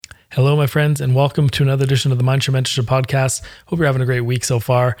Hello, my friends, and welcome to another edition of the Mindshare Mentorship Podcast. Hope you're having a great week so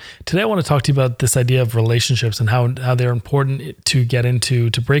far. Today, I want to talk to you about this idea of relationships and how they're important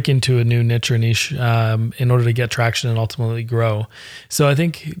to break into a new niche or niche in order to get traction and ultimately grow. So I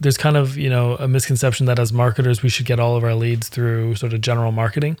think there's kind of, a misconception that as marketers, we should get all of our leads through sort of general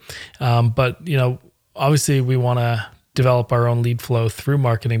marketing. But obviously we want to develop our own lead flow through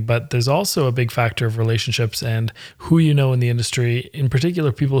marketing, but there's also a big factor of relationships and who you know in the industry, in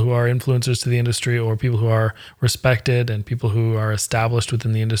particular people who are influencers to the industry or people who are respected and people who are established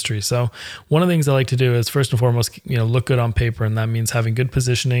within the industry. So one of the things I like to do is first and foremost, look good on paper, and that means having good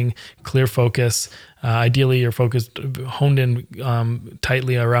positioning, clear focus. Ideally, you're focused, honed in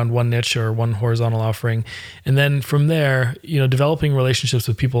tightly around one niche or one horizontal offering. And then from there, developing relationships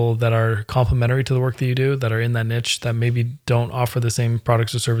with people that are complementary to the work that you do, that are in that niche, that maybe don't offer the same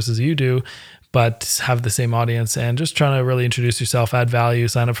products or services you do, but have the same audience, and just trying to really introduce yourself, add value,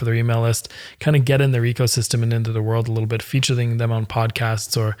 sign up for their email list, kind of get in their ecosystem and into the world a little bit, featuring them on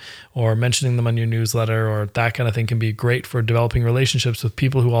podcasts or mentioning them on your newsletter or that kind of thing can be great for developing relationships with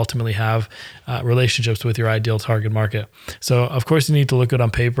people who ultimately have relationships with your ideal target market. So of course you need to look good on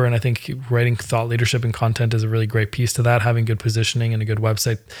paper, and I think writing thought leadership and content is a really great piece to that, having good positioning and a good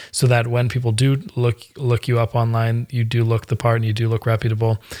website so that when people do look you up online, you do look the part and you do look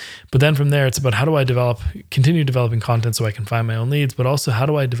reputable. But then from there, it's about how do I continue developing content so I can find my own leads, but also how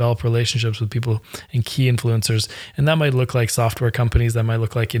do I develop relationships with people and key influencers? And that might look like software companies, that might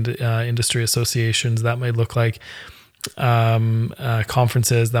look like industry associations, that might look like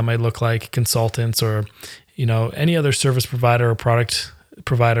conferences, that might look like consultants, or any other service provider or product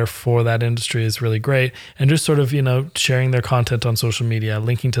provider for that industry is really great. And just sort of sharing their content on social media,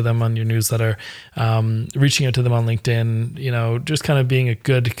 linking to them on your newsletter, reaching out to them on LinkedIn, just kind of being a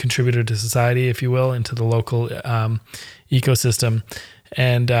good contributor to society, if you will, into the local ecosystem,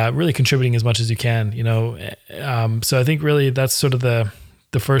 and really contributing as much as you can. So I think really that's sort of the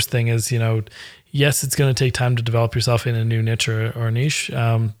first thing is, yes, it's going to take time to develop yourself in a new niche or niche.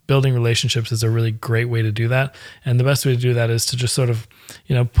 Building relationships is a really great way to do that. And the best way to do that is to just sort of,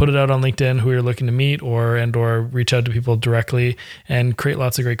 put it out on LinkedIn who you're looking to meet or reach out to people directly and create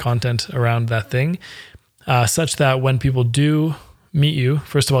lots of great content around that thing, such that when people do meet you,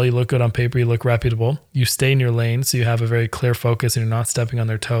 first of all, you look good on paper, you look reputable, you stay in your lane, so you have a very clear focus and you're not stepping on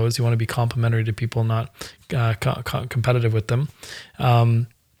their toes. You want to be complementary to people, not competitive with them.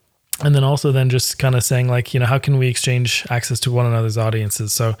 And then also just kind of saying how can we exchange access to one another's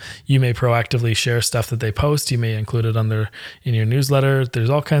audiences? So you may proactively share stuff that they post. You may include it in your newsletter. There's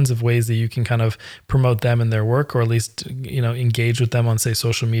all kinds of ways that you can kind of promote them and their work, or at least, engage with them on, say,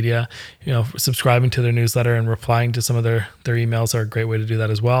 social media. Subscribing to their newsletter and replying to some of their emails are a great way to do that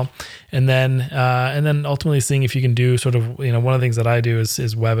as well. And then ultimately seeing if you can do sort of, one of the things that I do is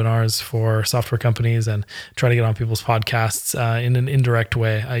webinars for software companies and try to get on people's podcasts in an indirect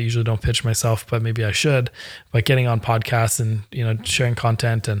way. I usually don't pitch myself, but maybe I should, by getting on podcasts and, sharing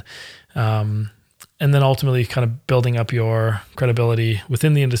content and then ultimately kind of building up your credibility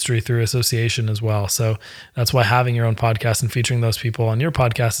within the industry through association as well. So that's why having your own podcast and featuring those people on your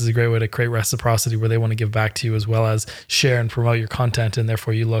podcast is a great way to create reciprocity, where they want to give back to you as well as share and promote your content. And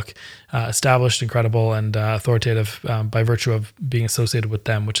therefore you look established and credible and authoritative by virtue of being associated with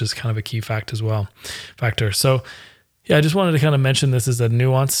them, which is kind of a key factor. So yeah, I just wanted to kind of mention this as a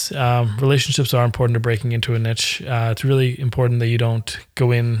nuance. Relationships are important to breaking into a niche. It's really important that you don't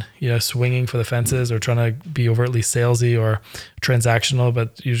go in, swinging for the fences or trying to be overtly salesy or transactional,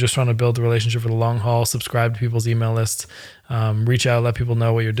 but you're just trying to build a relationship for the long haul, subscribe to people's email lists, reach out, let people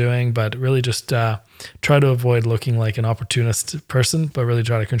know what you're doing, but really just try to avoid looking like an opportunist person, but really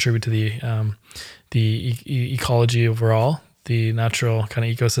try to contribute to the ecology overall, the natural kind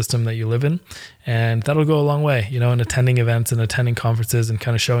of ecosystem that you live in. And that'll go a long way, in attending events and attending conferences and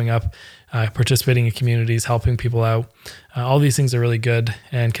kind of showing up, participating in communities, helping people out. All these things are really good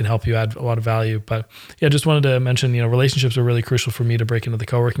and can help you add a lot of value. But yeah, just wanted to mention, relationships are really crucial for me to break into the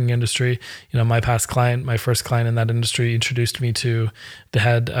co-working industry. My my first client in that industry introduced me to the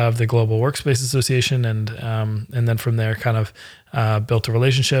head of the Global Workspace Association. And then from there kind of built a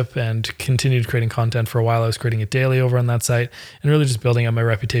relationship and continued creating content for a while. I was creating it daily over on that site and really just building up my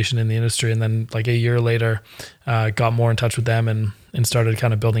reputation in the industry. And then a year later, got more in touch with them and started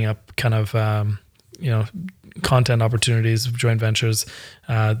kind of building up kind of, content opportunities, joint ventures.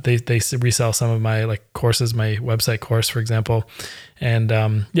 They resell some of my courses, my website course, for example. And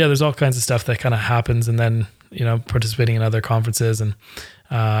there's all kinds of stuff that kind of happens. And then participating in other conferences and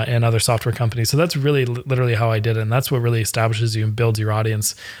other software companies. So that's really literally how I did it. And that's what really establishes you and builds your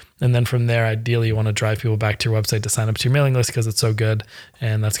audience. And then from there, ideally, you want to drive people back to your website to sign up to your mailing list because it's so good.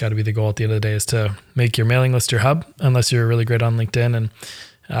 And that's got to be the goal at the end of the day, is to make your mailing list your hub, unless you're really great on LinkedIn. And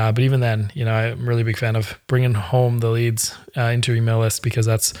but even then, I'm a really big fan of bringing home the leads into your email list, because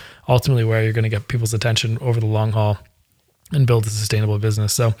that's ultimately where you're going to get people's attention over the long haul and build a sustainable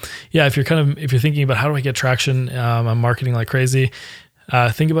business. So yeah, if you're thinking about how do I get traction, I'm marketing like crazy,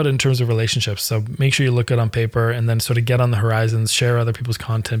 think about it in terms of relationships. So make sure you look good on paper, and then sort of get on the horizons, share other people's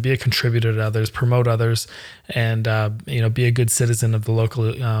content, be a contributor to others, promote others, and be a good citizen of the local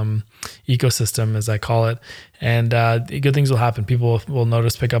ecosystem, as I call it. And good things will happen. People will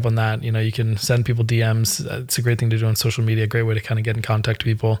notice, pick up on that. You can send people DMs. It's a great thing to do on social media. A great way to kind of get in contact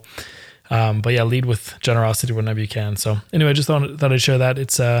with people. But yeah, lead with generosity whenever you can. So anyway, just thought I'd share that.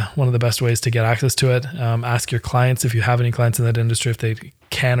 It's one of the best ways to get access to it. Ask your clients, if you have any clients in that industry, if they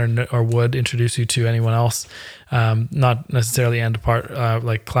can or would introduce you to anyone else. Not necessarily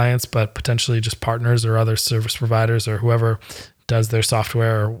like clients, but potentially just partners or other service providers or whoever does their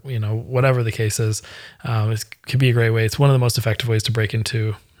software, or whatever the case is. It could be a great way. It's one of the most effective ways to break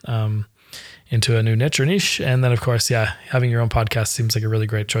into a new niche. And then of course, having your own podcast seems like a really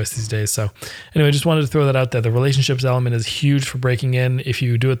great choice these days. So anyway, just wanted to throw that out there. The relationships element is huge for breaking in. If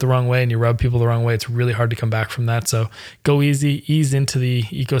you do it the wrong way and you rub people the wrong way, it's really hard to come back from that. So go ease into the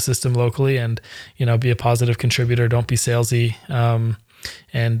ecosystem locally, and, be a positive contributor. Don't be salesy.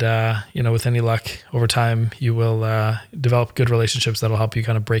 And with any luck over time, you will develop good relationships that'll help you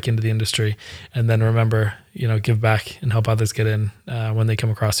kind of break into the industry. And then remember, give back and help others get in when they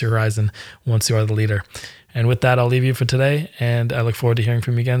come across your horizon once you are the leader. And with that, I'll leave you for today, and I look forward to hearing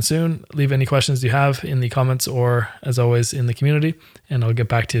from you again soon. Leave any questions you have in the comments, or as always in the community, and I'll get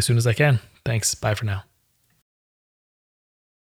back to you as soon as I can. Thanks. Bye for now.